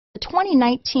The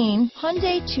 2019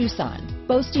 Hyundai Tucson.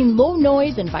 Boasting low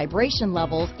noise and vibration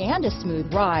levels and a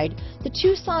smooth ride, the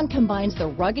Tucson combines the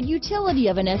rugged utility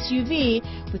of an SUV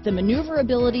with the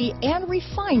maneuverability and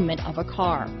refinement of a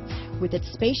car. With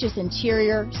its spacious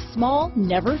interior, small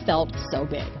never felt so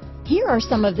big. Here are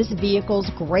some of this vehicle's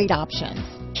great options: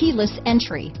 keyless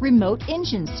entry, remote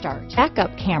engine start,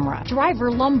 backup camera,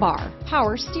 driver lumbar,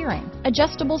 power steering,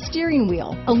 adjustable steering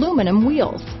wheel, aluminum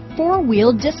wheels,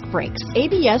 four-wheel disc brakes,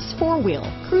 ABS four-wheel,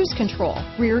 cruise control,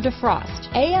 rear defrost,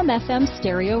 AM/FM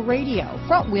stereo radio,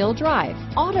 front-wheel drive,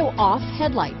 auto-off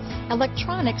headlights,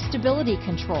 electronic stability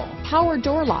control, power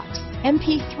door locks,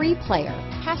 MP3 player,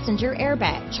 passenger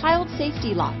airbag, child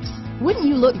safety locks. Wouldn't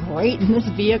you look great in this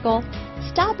vehicle?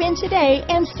 Stop in today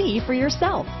and see for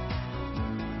yourself.